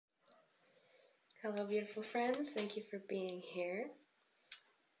Hello, beautiful friends. Thank you for being here.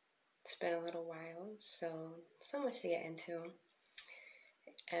 It's been a little while, so much to get into.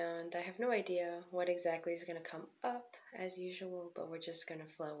 And I have no idea what exactly is going to come up as usual, but we're just going to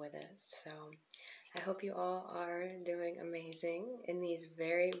flow with it. So I hope you all are doing amazing in these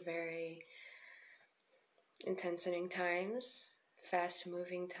very, very intensing times, fast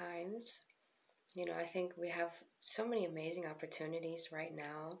moving times. I think we have so many amazing opportunities right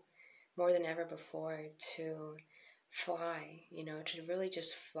now, more than ever before, to fly, to really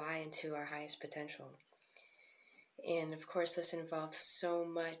just fly into our highest potential. And of course, this involves so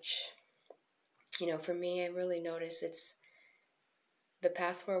much. For me, I really notice it's the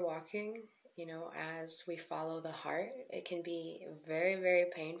path we're walking, as we follow the heart. It can be very, very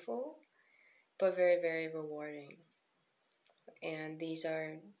painful, but very, very rewarding. And these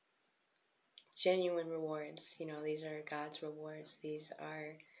are genuine rewards, these are God's rewards. These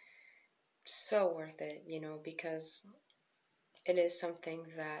are so worth it, because it is something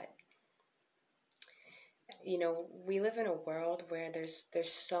that, we live in a world where there's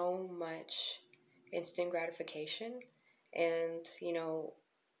so much instant gratification, and,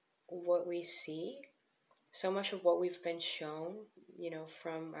 what we see, so much of what we've been shown,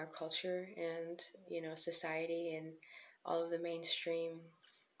 from our culture and, society and all of the mainstream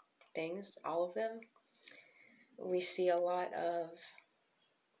things, all of them, we see a lot of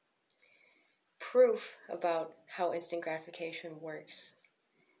proof about how instant gratification works.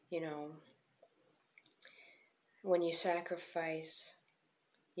 When you sacrifice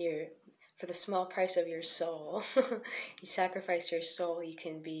for the small price of your soul, you sacrifice your soul, you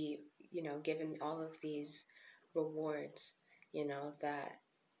can be, given all of these rewards, that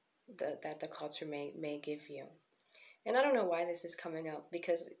the culture may give you. And I don't know why this is coming up,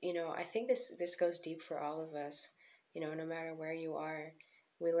 because, I think this goes deep for all of us, no matter where you are.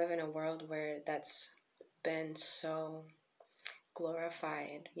 We live in a world where that's been so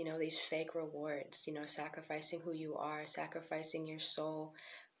glorified, these fake rewards, sacrificing who you are, sacrificing your soul,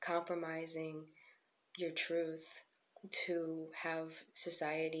 compromising your truth to have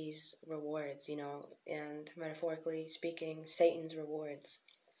society's rewards, and metaphorically speaking, Satan's rewards.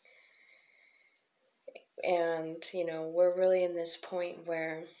 And, we're really in this point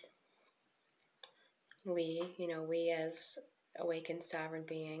where we as awakened sovereign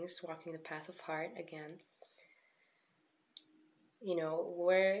beings walking the path of heart again,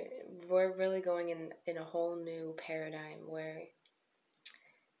 we're really going in a whole new paradigm where,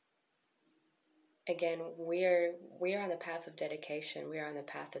 again, we are on the path of dedication. We are on the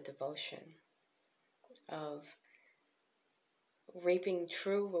path of devotion, of reaping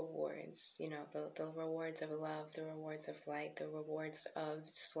true rewards, the rewards of love, the rewards of light, the rewards of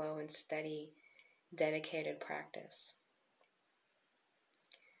slow and steady, dedicated practice.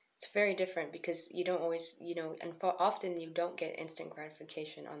 It's very different because you don't always, and often you don't get instant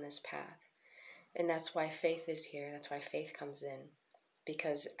gratification on this path. And that's why faith is here. That's why faith comes in.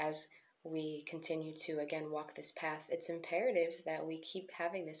 Because as we continue to, again, walk this path, it's imperative that we keep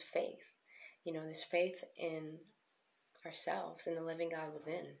having this faith, this faith in ourselves, in the living God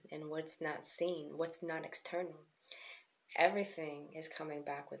within, and what's not seen, what's not external. Everything is coming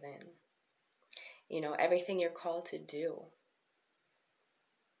back within. Everything you're called to do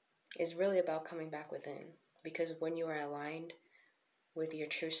is really about coming back within, because when you are aligned with your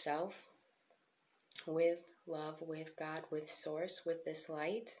true self, with love, with God, with Source, with this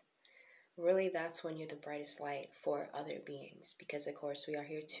light, really that's when you're the brightest light for other beings, because of course we are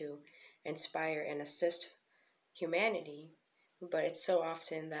here to inspire and assist humanity, but it's so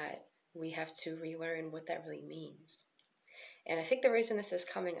often that we have to relearn what that really means. And I think the reason this is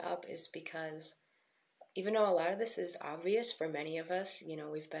coming up is because even though a lot of this is obvious for many of us,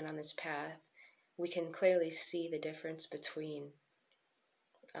 we've been on this path, we can clearly see the difference between,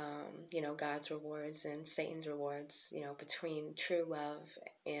 God's rewards and Satan's rewards, between true love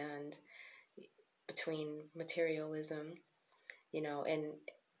and between materialism, in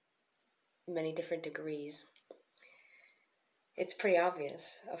many different degrees. It's pretty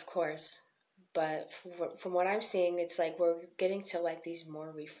obvious, of course, but from what I'm seeing, it's like we're getting to like these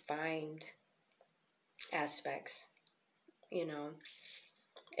more refined aspects, and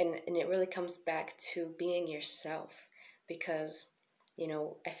it really comes back to being yourself, because,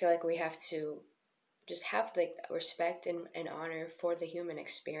 I feel like we have to just have like respect and honor for the human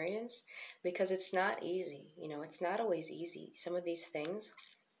experience, because it's not easy, it's not always easy. Some of these things,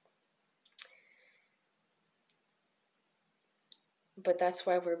 but that's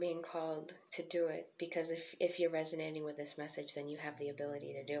why we're being called to do it, because if you're resonating with this message, then you have the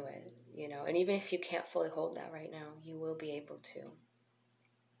ability to do it, and even if you can't fully hold that right now, you will be able to,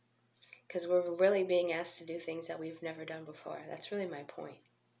 because we're really being asked to do things that we've never done before. That's really my point.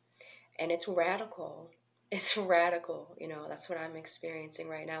 And it's radical. It's radical, that's what I'm experiencing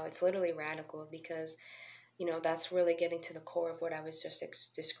right now. It's literally radical because, that's really getting to the core of what I was just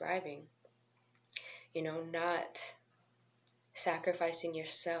describing. Not sacrificing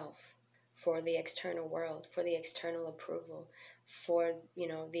yourself for the external world, for the external approval, for,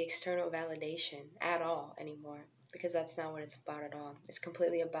 the external validation at all anymore. Because that's not what it's about at all. It's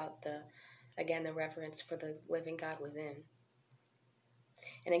completely about the reverence for the living God within.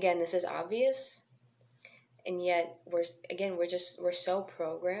 And again, this is obvious, and yet we're so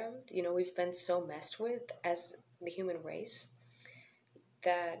programmed, we've been so messed with as the human race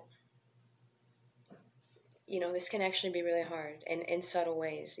that, this can actually be really hard and in subtle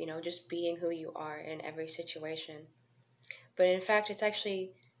ways, just being who you are in every situation. But in fact, it's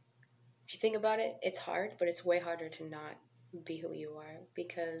actually, if you think about it, it's hard, but it's way harder to not be who you are,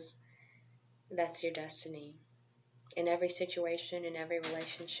 because that's your destiny. In every situation, in every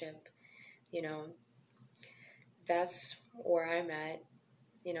relationship, that's where I'm at,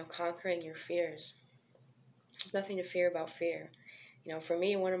 conquering your fears. There's nothing to fear about fear. For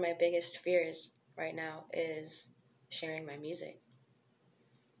me, one of my biggest fears right now is sharing my music.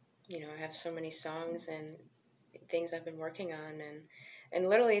 I have so many songs and things I've been working on, and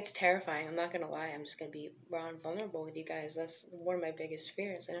literally it's terrifying. I'm not going to lie. I'm just going to be raw and vulnerable with you guys. That's one of my biggest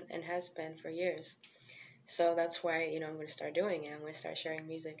fears, and has been for years. So that's why, I'm going to start doing it. I'm going to start sharing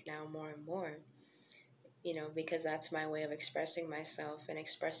music now more and more, because that's my way of expressing myself and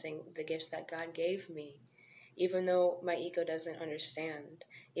expressing the gifts that God gave me. Even though my ego doesn't understand,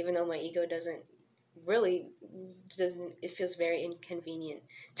 even though my ego doesn't, it feels very inconvenient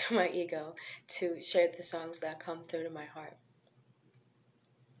to my ego to share the songs that come through to my heart.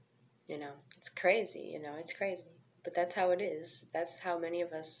 It's crazy, it's crazy. But that's how it is. That's how many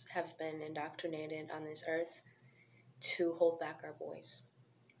of us have been indoctrinated on this earth, to hold back our voice.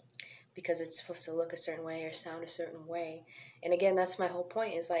 Because it's supposed to look a certain way or sound a certain way. And again, that's my whole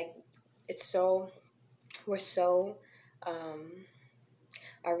point, is like,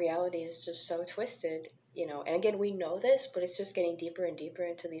 our reality is just so twisted, and again, we know this, but it's just getting deeper and deeper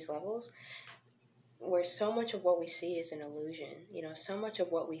into these levels, where so much of what we see is an illusion, so much of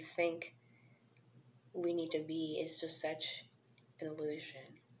what we think we need to be is just such an illusion.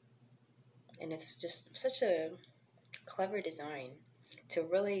 And it's just such a clever design to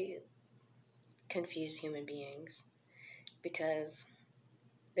really confuse human beings, because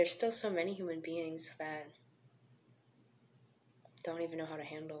there's still so many human beings that don't even know how to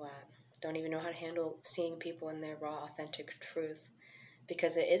handle that, don't even know how to handle seeing people in their raw, authentic truth,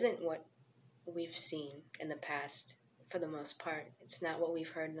 because it isn't what we've seen in the past for the most part. It's not what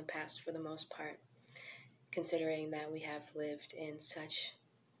we've heard in the past for the most part, considering that we have lived in such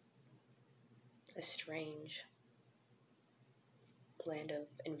a strange land of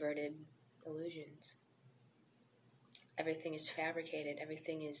inverted illusions. Everything is fabricated,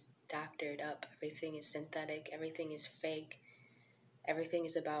 everything is doctored up, everything is synthetic, everything is fake. Everything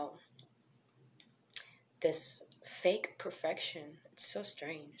is about this fake perfection. It's so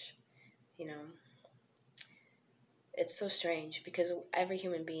strange, It's so strange, because every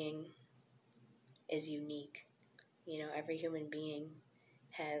human being is unique. Every human being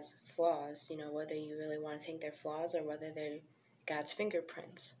has flaws, whether you really want to think they're flaws or whether they're God's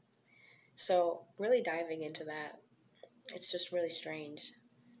fingerprints. So really diving into that, it's just really strange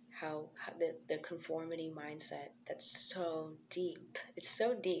how the conformity mindset, that's so deep. It's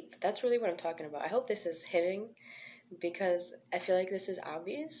so deep. That's really what I'm talking about. I hope this is hitting, because I feel like this is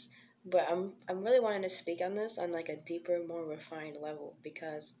obvious, but I'm really wanting to speak on this on like a deeper, more refined level,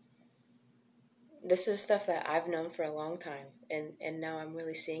 because this is stuff that I've known for a long time, and now I'm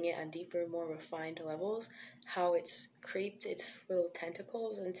really seeing it on deeper, more refined levels, how it's creeped its little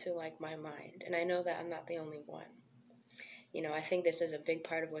tentacles into like my mind. And I know that I'm not the only one. I think this is a big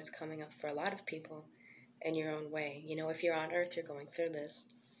part of what's coming up for a lot of people in your own way. If you're on earth, you're going through this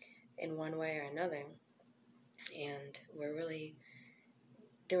in one way or another. And we're really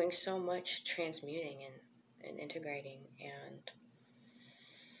doing so much transmuting and integrating and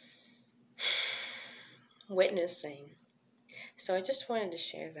witnessing. So I just wanted to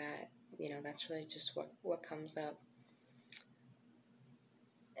share that. That's really just what comes up.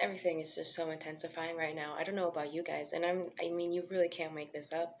 Everything is just so intensifying right now. I don't know about you guys, and you really can't make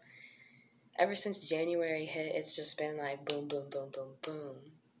this up. Ever since January hit, it's just been like boom, boom, boom, boom, boom.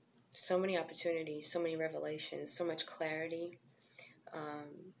 So many opportunities, so many revelations, so much clarity.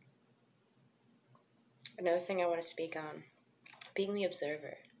 Another thing I want to speak on, being the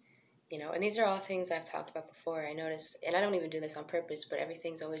observer. You know, and these are all things I've talked about before. I notice, and I don't even do this on purpose, but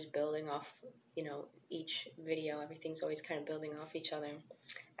everything's always building off, you know, each video, everything's always kind of building off each other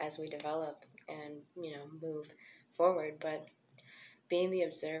as we develop and, you know, move forward. But being the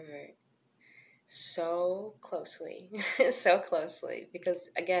observer so closely, so closely, because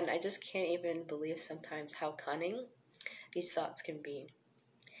again, I just can't even believe sometimes how cunning these thoughts can be.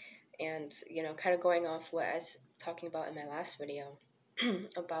 And, you know, kind of going off what I was talking about in my last video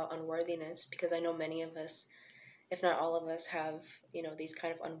about unworthiness, because I know many of us, if not all of us, have, you know, these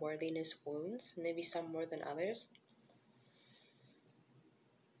kind of unworthiness wounds, maybe some more than others.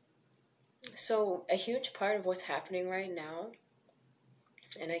 So a huge part of what's happening right now,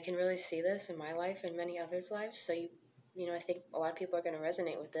 and I can really see this in my life and many others' lives, so you know, I think a lot of people are going to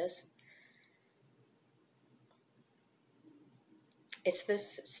resonate with this. It's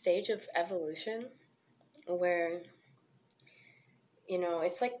this stage of evolution where, you know,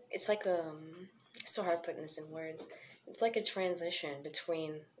 it's like it's so hard putting this in words. It's like a transition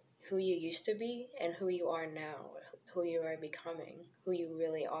between who you used to be and who you are now, who you are becoming, who you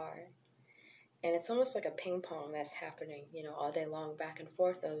really are. And it's almost like a ping pong that's happening, you know, all day long, back and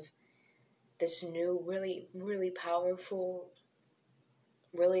forth of this new, really, really powerful,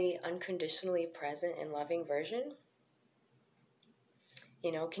 really unconditionally present and loving version.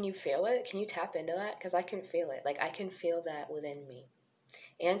 You know, can you feel it? Can you tap into that? Because I can feel it. Like, I can feel that within me.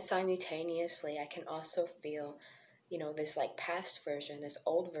 And simultaneously, I can also feel, you know, this like past version, this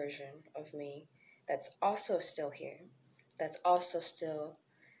old version of me that's also still here. That's also still,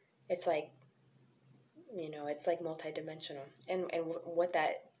 it's like, you know, it's like multidimensional. And what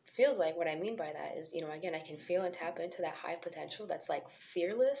that feels like, what I mean by that is, you know, again, I can feel and tap into that high potential that's like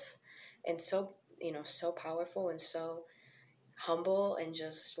fearless and so, you know, so powerful and so humble and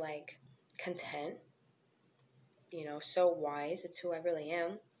just like content, you know, so wise. It's who I really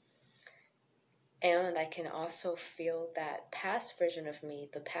am. And I can also feel that past version of me,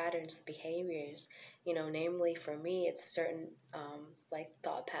 the patterns, the behaviors, you know, namely for me, it's certain like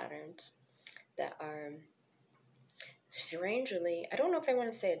thought patterns that are strangely, I don't know if I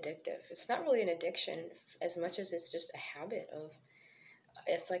want to say addictive. It's not really an addiction as much as it's just a habit of,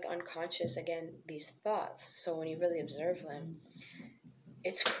 it's like unconscious, again, these thoughts. So when you really observe them,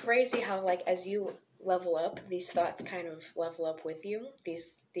 it's crazy how like as you level up, these thoughts kind of level up with you.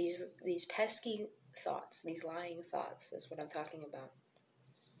 These pesky thoughts, these lying thoughts is what I'm talking about.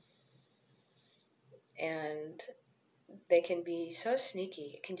 And they can be so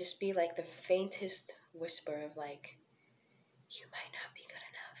sneaky. It can just be like the faintest whisper of like, you might not be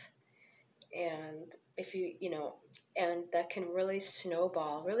good enough. And if you know, and that can really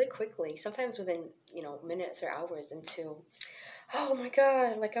snowball really quickly, sometimes within, you know, minutes or hours into, oh my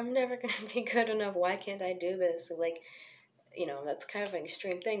God, like I'm never going to be good enough. Why can't I do this? Like, you know, that's kind of an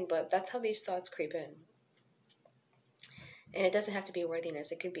extreme thing, but that's how these thoughts creep in. And it doesn't have to be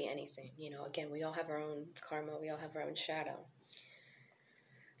worthiness. It could be anything. You know, again, we all have our own karma. We all have our own shadow.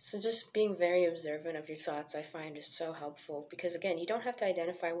 So just being very observant of your thoughts, I find, is so helpful. Because, again, you don't have to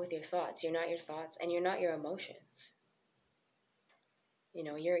identify with your thoughts. You're not your thoughts, and you're not your emotions. You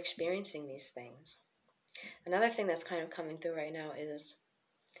know, you're experiencing these things. Another thing that's kind of coming through right now is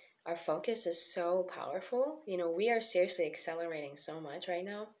our focus is so powerful. You know, we are seriously accelerating so much right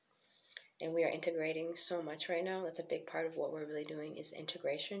now. And we are integrating so much right now. That's a big part of what we're really doing is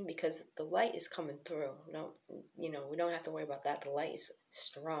integration, because the light is coming through. We don't have to worry about that. The light is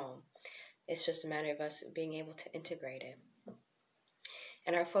strong. It's just a matter of us being able to integrate it.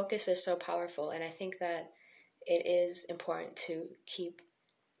 And our focus is so powerful. And I think that it is important to keep,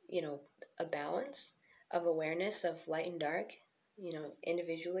 you know, a balance of awareness of light and dark, you know,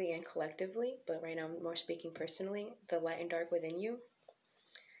 individually and collectively. But right now, I'm more speaking personally, the light and dark within you.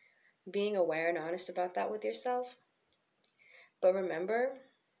 Being aware and honest about that with yourself. But remember,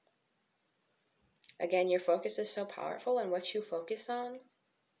 again, your focus is so powerful, and what you focus on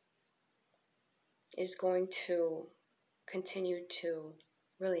is going to continue to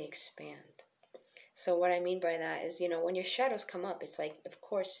really expand. So what I mean by that is, you know, when your shadows come up, it's like, of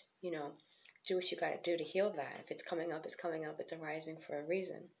course, you know, do what you got to do to heal that. If it's coming up, it's coming up. It's arising for a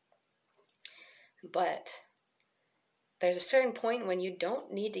reason. But there's a certain point when you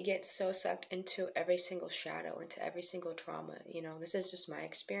don't need to get so sucked into every single shadow, into every single trauma. You know, this is just my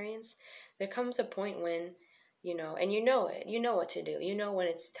experience. There comes a point when, you know, and you know it. You know what to do. You know when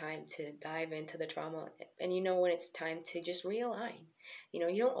it's time to dive into the trauma, and you know when it's time to just realign. You know,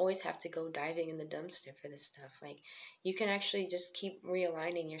 you don't always have to go diving in the dumpster for this stuff. Like, you can actually just keep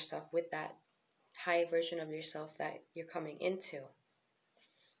realigning yourself with that high version of yourself that you're coming into.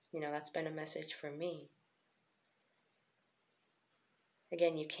 You know, that's been a message for me.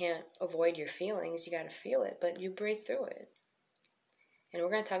 Again, you can't avoid your feelings. You got to feel it, but you breathe through it. And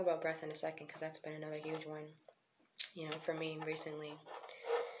we're going to talk about breath in a second, because that's been another huge one, for me recently.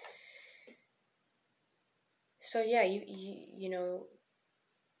 So yeah, you know,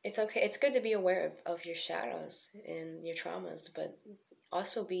 it's okay. It's good to be aware of your shadows and your traumas, but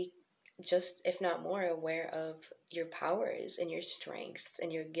also be just, if not more, aware of your powers and your strengths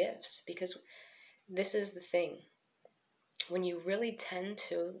and your gifts, because this is the thing. When you really tend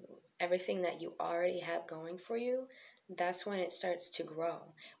to everything that you already have going for you, that's when it starts to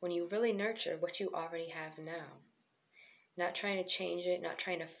grow. When you really nurture what you already have now, not trying to change it, not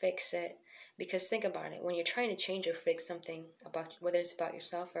trying to fix it. Because think about it, when you're trying to change or fix something, about whether it's about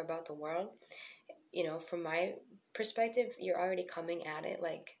yourself or about the world, from my perspective, you're already coming at it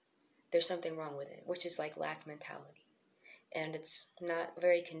like there's something wrong with it, which is like lack mentality. And it's not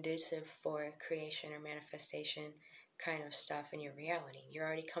very conducive for creation or manifestation kind of stuff in your reality. You're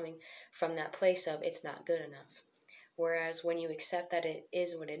already coming from that place of it's not good enough. Whereas when you accept that it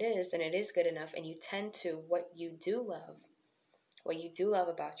is what it is, and it is good enough, and you tend to what you do love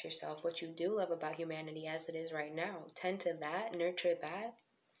about yourself, what you do love about humanity as it is right now, tend to that, nurture that,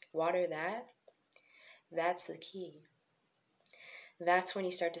 water that, that's the key. That's when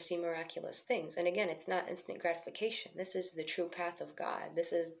you start to see miraculous things. And again, it's not instant gratification. This is the true path of God.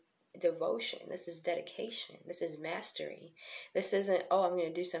 This is devotion. This is dedication. This is mastery. This isn't, oh, I'm going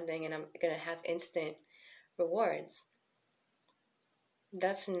to do something and I'm going to have instant rewards.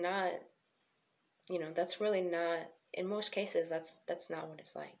 That's not, that's really not, in most cases, that's not what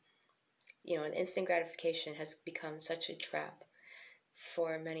it's like. Instant gratification has become such a trap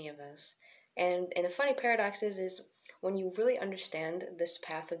for many of us. And the funny paradox is when you really understand this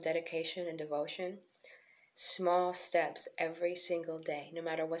path of dedication and devotion, small steps every single day, no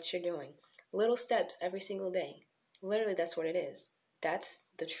matter what you're doing, little steps every single day. Literally, that's what it is. That's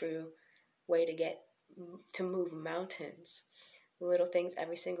the true way to move mountains. Little things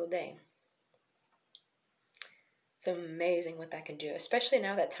every single day. It's amazing what that can do, especially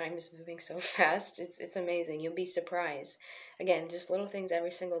now that time is moving so fast. It's amazing. You'll be surprised. Again, just little things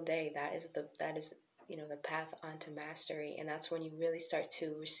every single day. That is the path onto mastery, and that's when you really start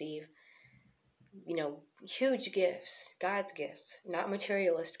to receive, huge gifts, God's gifts, not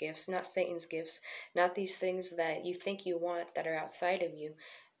materialist gifts, not Satan's gifts, not these things that you think you want that are outside of you.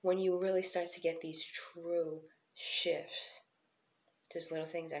 When you really start to get these true shifts, just little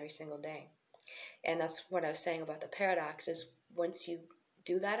things every single day. And that's what I was saying about the paradox, is once you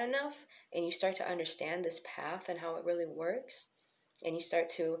do that enough and you start to understand this path and how it really works, and you start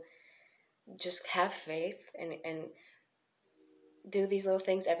to just have faith and do these little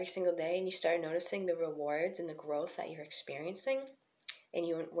things every single day, and you start noticing the rewards and the growth that you're experiencing, and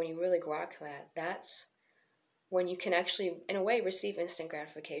when you really grok that, that's when you can actually, in a way, receive instant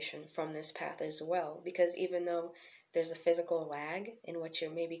gratification from this path as well. Because even though there's a physical lag in what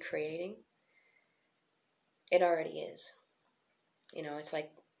you're maybe creating, it already is. It's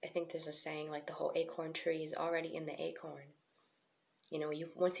like, I think there's a saying, like the whole acorn tree is already in the acorn.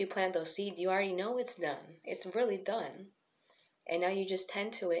 Once you plant those seeds, you already know it's done. It's really done. And now you just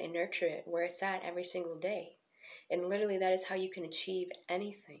tend to it and nurture it where it's at every single day. And literally that is how you can achieve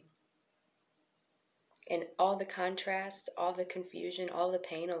anything. And all the contrast, all the confusion, all the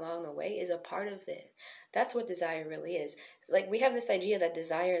pain along the way is a part of it. That's what desire really is. It's like we have this idea that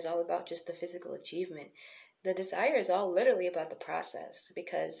desire is all about just the physical achievement. The desire is all literally about the process,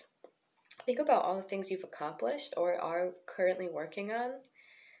 because think about all the things you've accomplished or are currently working on,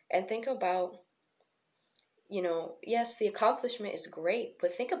 and think about, yes, the accomplishment is great,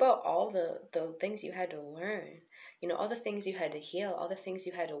 but think about all the things you had to learn, all the things you had to heal, all the things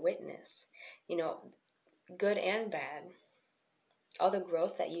you had to witness, good and bad, all the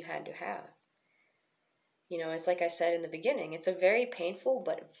growth that you had to have. It's like I said in the beginning, it's a very painful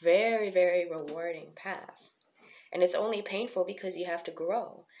but very, very rewarding path. And it's only painful because you have to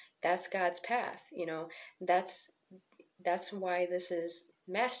grow. That's God's path, That's why this is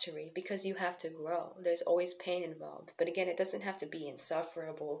mastery, because you have to grow. There's always pain involved. But again, it doesn't have to be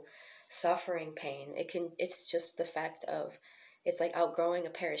insufferable, suffering pain. It's just the fact of, it's like outgrowing a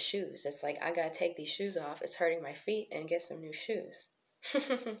pair of shoes. It's like, I gotta take these shoes off. It's hurting my feet, and get some new shoes.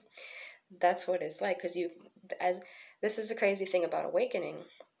 That's what it's like, because this is the crazy thing about awakening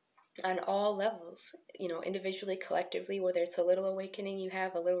on all levels, individually, collectively, whether it's a little awakening, you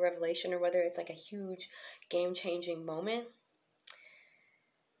have a little revelation, or whether it's like a huge game-changing moment,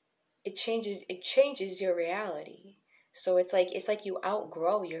 it changes your reality. So it's like you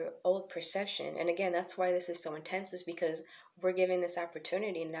outgrow your old perception. And again, that's why this is so intense, is because we're given this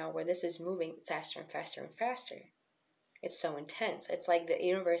opportunity now where this is moving faster and faster and faster. It's so intense. It's like the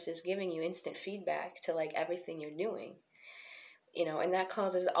universe is giving you instant feedback to like everything you're doing, and that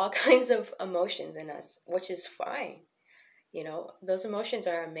causes all kinds of emotions in us, which is fine. Those emotions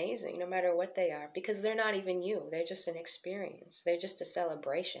are amazing no matter what they are, because they're not even you. They're just an experience. They're just a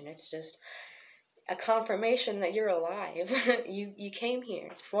celebration. It's just a confirmation that you're alive. You came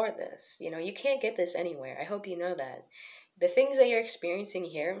here for this. You can't get this anywhere. I hope you know that. The things that you're experiencing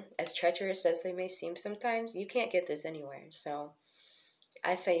here, as treacherous as they may seem sometimes, you can't get this anywhere. So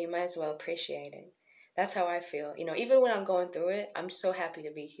I say you might as well appreciate it. That's how I feel. Even when I'm going through it, I'm so happy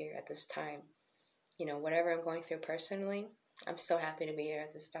to be here at this time. Whatever I'm going through personally, I'm so happy to be here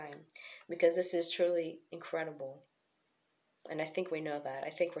at this time, because this is truly incredible. And I think we know that. I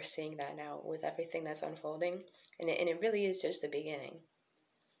think we're seeing that now with everything that's unfolding. And it really is just the beginning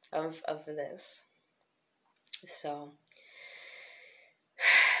of this. So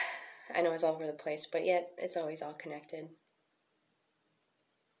I know it's all over the place, but yet it's always all connected.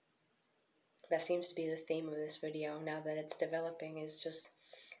 That seems to be the theme of this video now that it's developing, is just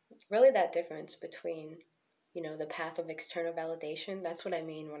really that difference between, the path of external validation. That's what I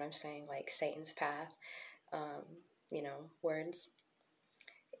mean when I'm saying like Satan's path, words.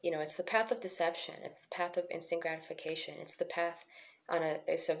 It's the path of deception. It's the path of instant gratification. It's the path, on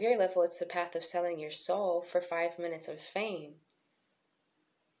a severe level, it's the path of selling your soul for 5 minutes of fame.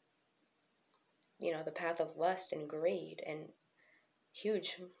 The path of lust and greed and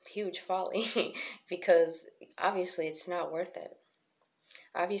huge, huge folly, because obviously it's not worth it.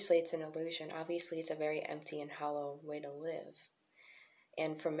 Obviously it's an illusion. Obviously it's a very empty and hollow way to live.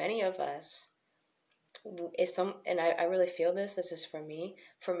 And for many of us, and I really feel this is for me.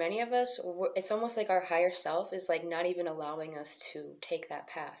 For many of us, it's almost like our higher self is like not even allowing us to take that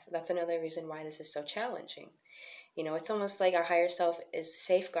path. That's another reason why this is so challenging. It's almost like our higher self is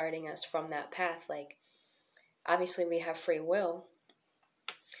safeguarding us from that path. Like, obviously we have free will,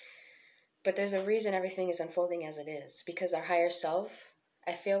 but there's a reason everything is unfolding as it is, because our higher self,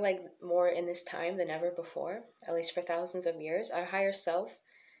 I feel like more in this time than ever before, at least for thousands of years, our higher self,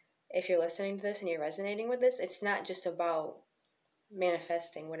 if you're listening to this and you're resonating with this, it's not just about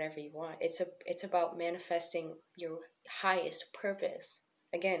manifesting whatever you want. It's about manifesting your highest purpose.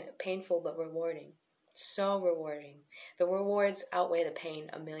 Again, painful but rewarding. So rewarding. The rewards outweigh the pain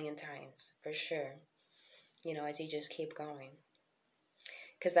 1,000,000 times, for sure. As you just keep going.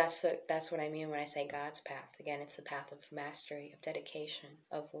 Because that's what I mean when I say God's path. Again, it's the path of mastery, of dedication,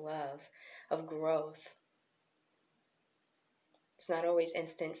 of love, of growth. It's not always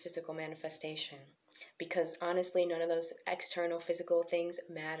instant physical manifestation, because honestly, none of those external physical things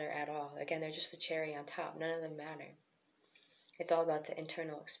matter at all. Again, they're just the cherry on top. None of them matter. It's all about the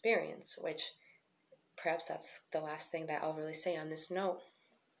internal experience, which perhaps that's the last thing that I'll really say on this note.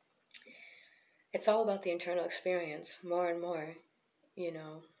 It's all about the internal experience, more and more.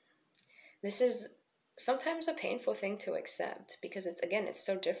 This is sometimes a painful thing to accept, because it's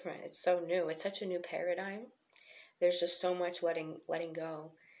so different. It's so new. It's such a new paradigm. There's just so much letting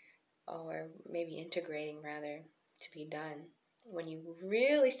go, or maybe integrating rather, to be done when you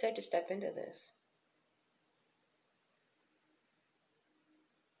really start to step into this.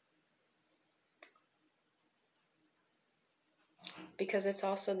 Because it's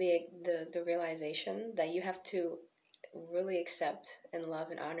also the realization that you have to really accept and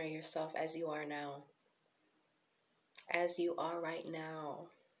love and honor yourself as you are now. As you are right now.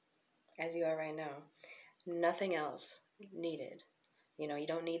 As you are right now. Nothing else needed. You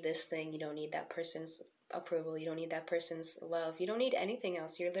don't need this thing. You don't need that person's approval. You don't need that person's love. You don't need anything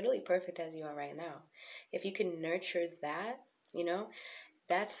else. You're literally perfect as you are right now. If you can nurture that,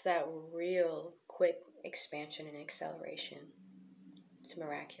 that's that real quick expansion and acceleration. It's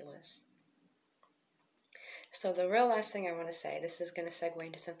miraculous. So the real last thing I want to say, this is going to segue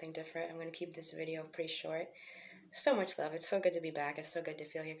into something different. I'm going to keep this video pretty short. So much love. It's so good to be back. It's so good to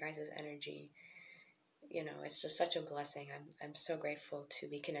feel your guys' energy. It's just such a blessing. I'm so grateful to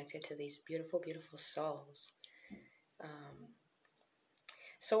be connected to these beautiful, beautiful souls.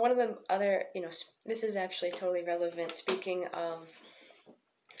 So one of the other, this is actually totally relevant. Speaking of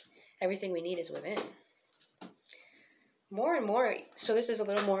everything we need is within. More and more, so this is a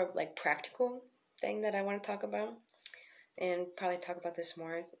little more like practical thing that I want to talk about, and probably talk about this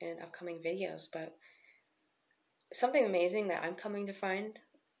more in upcoming videos, but something amazing that I'm coming to find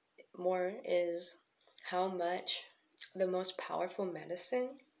more is how much the most powerful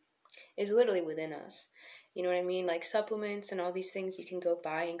medicine is literally within us. You know what I mean? Like supplements and all these things you can go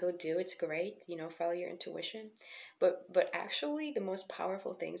buy and go do. It's great, follow your intuition. But actually the most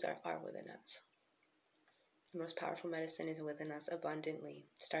powerful things are within us. The most powerful medicine is within us abundantly,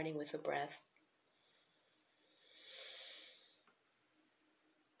 starting with the breath.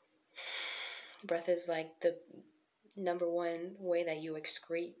 Breath is like the number one way that you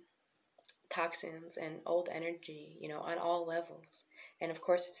excrete toxins and old energy, on all levels. And of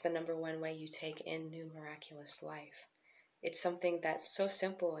course, it's the number one way you take in new miraculous life. It's something that's so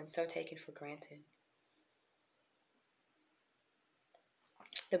simple and so taken for granted.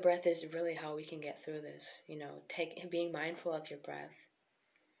 The breath is really how we can get through this, being mindful of your breath.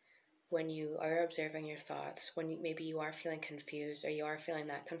 When you are observing your thoughts, when maybe you are feeling confused or you are feeling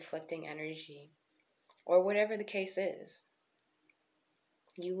that conflicting energy, or whatever the case is,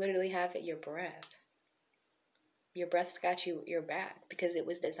 you literally have your breath. Your breath's got your back because it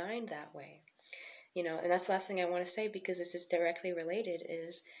was designed that way. And that's the last thing I want to say, because this is directly related,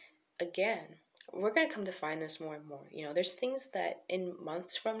 is, again, we're going to come to find this more and more. There's things that in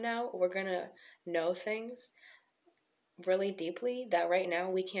months from now, we're going to know things really deeply that right now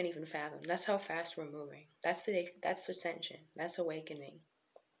we can't even fathom. That's how fast we're moving. That's ascension. That's awakening.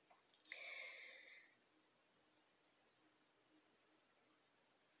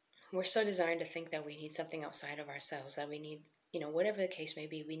 We're so designed to think that we need something outside of ourselves, that we need, whatever the case may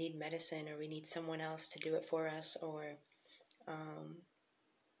be, we need medicine, or we need someone else to do it for us, or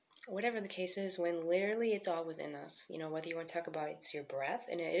whatever the case is, when literally it's all within us. Whether you want to talk about it's your breath,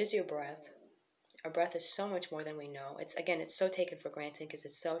 and it is your breath. Our breath is so much more than we know. It's so taken for granted because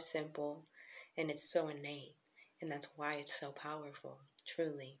it's so simple and it's so innate, and that's why it's so powerful.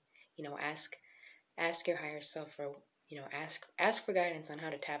 Truly, ask your higher self for, ask for guidance on how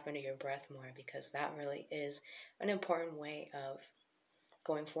to tap into your breath more, because that really is an important way of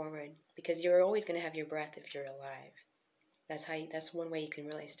going forward, because you're always going to have your breath if you're alive. That's one way you can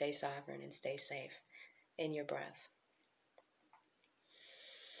really stay sovereign and stay safe, in your breath.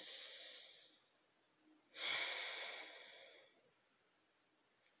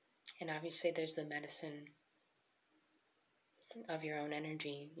 And obviously there's the medicine of your own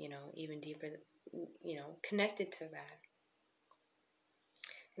energy, even deeper, connected to that.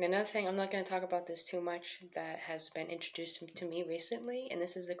 And another thing, I'm not going to talk about this too much, that has been introduced to me recently, and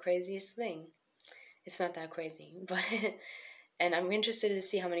this is the craziest thing. It's not that crazy, but and I'm interested to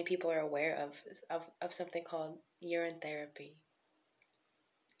see how many people are aware of something called urine therapy.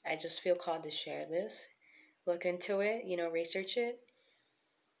 I just feel called to share this. Look into it, research it,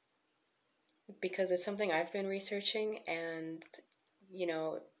 because it's something I've been researching, and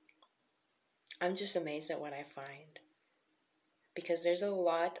I'm just amazed at what I find, because there's a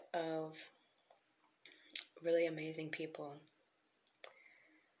lot of really amazing people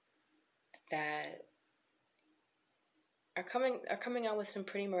that are coming out with some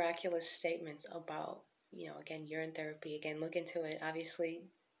pretty miraculous statements about, again, urine therapy. Again, look into it. Obviously,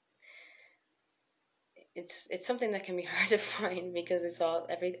 it's something that can be hard to find, because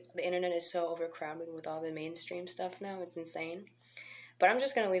the internet is so overcrowded with all the mainstream stuff now. It's insane. But I'm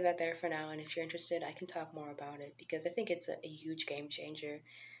just going to leave that there for now, and if you're interested, I can talk more about it, because I think it's a huge game changer.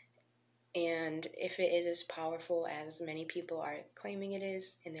 And if it is as powerful as many people are claiming it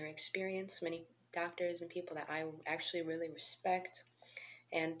is in their experience, many doctors and people that I actually really respect,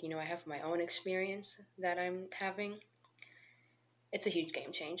 and I have my own experience that I'm having, it's a huge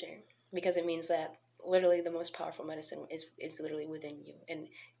game changer, because it means that literally the most powerful medicine is literally within you, and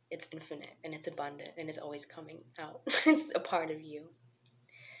it's infinite, and it's abundant, and it's always coming out. It's a part of you.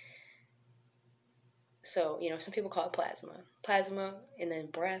 So, some people call it plasma, and then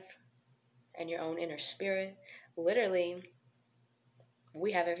breath, and your own inner spirit. Literally,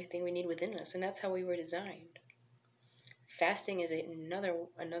 we have everything we need within us, and that's how we were designed. Fasting is another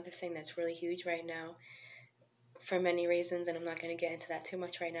thing that's really huge right now, for many reasons, and I'm not going to get into that too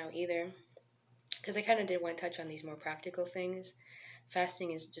much right now either, because I kind of did want to touch on these more practical things. Fasting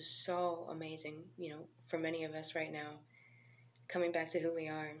is just so amazing, for many of us right now, coming back to who we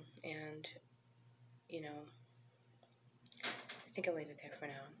are, and, I think I'll leave it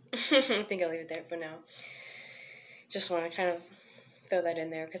there for now. Just want to kind of throw that in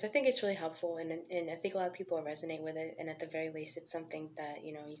there, because I think it's really helpful, and I think a lot of people resonate with it, and at the very least it's something that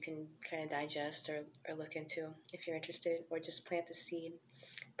you can kind of digest or look into if you're interested, or just plant the seed.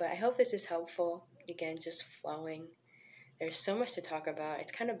 But I hope this is helpful. Again, just flowing. There's so much to talk about.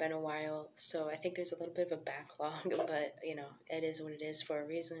 It's kind of been a while, so I think there's a little bit of a backlog, but it is what it is for a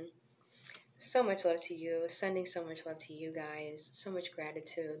reason. So much love to you. Sending so much love to you guys. So much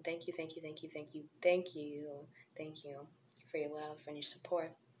gratitude. Thank you for your love and your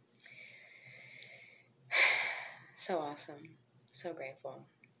support. So awesome. So grateful.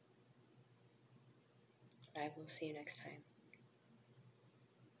 I will see you next time.